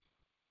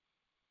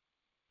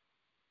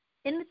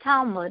In the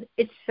Talmud,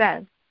 it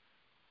says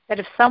that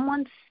if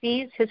someone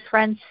sees his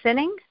friend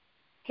sinning,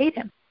 hate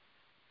him.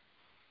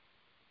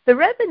 The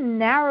Rebbe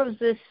narrows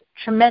this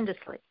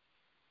tremendously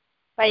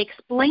by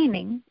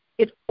explaining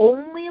it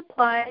only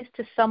applies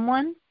to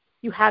someone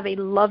you have a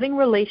loving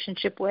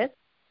relationship with,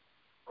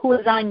 who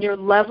is on your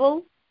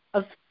level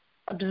of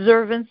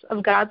observance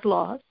of God's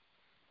laws,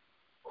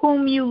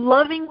 whom you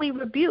lovingly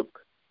rebuke,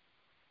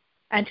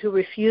 and who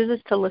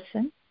refuses to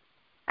listen,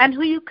 and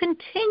who you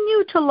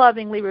continue to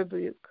lovingly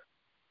rebuke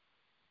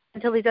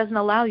until he doesn't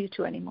allow you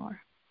to anymore.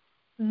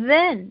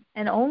 Then,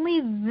 and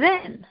only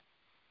then,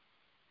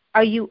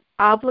 are you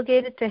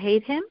obligated to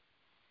hate him,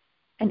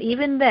 and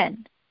even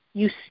then,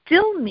 you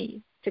still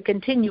need to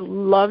continue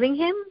loving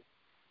him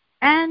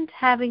and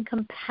having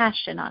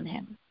compassion on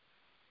him.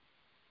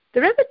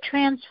 The Rebbe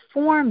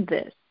transformed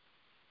this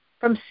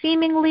from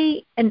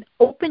seemingly an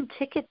open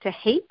ticket to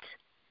hate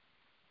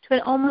to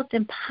an almost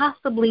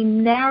impossibly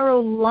narrow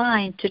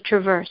line to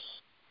traverse.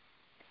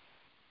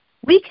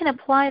 We can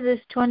apply this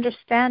to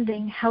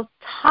understanding how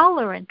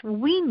tolerant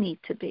we need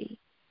to be,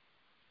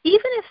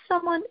 even if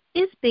someone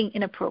is being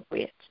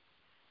inappropriate,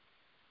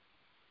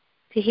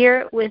 to hear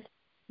it with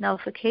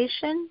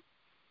nullification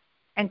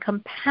and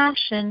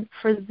compassion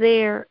for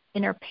their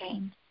inner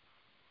pain.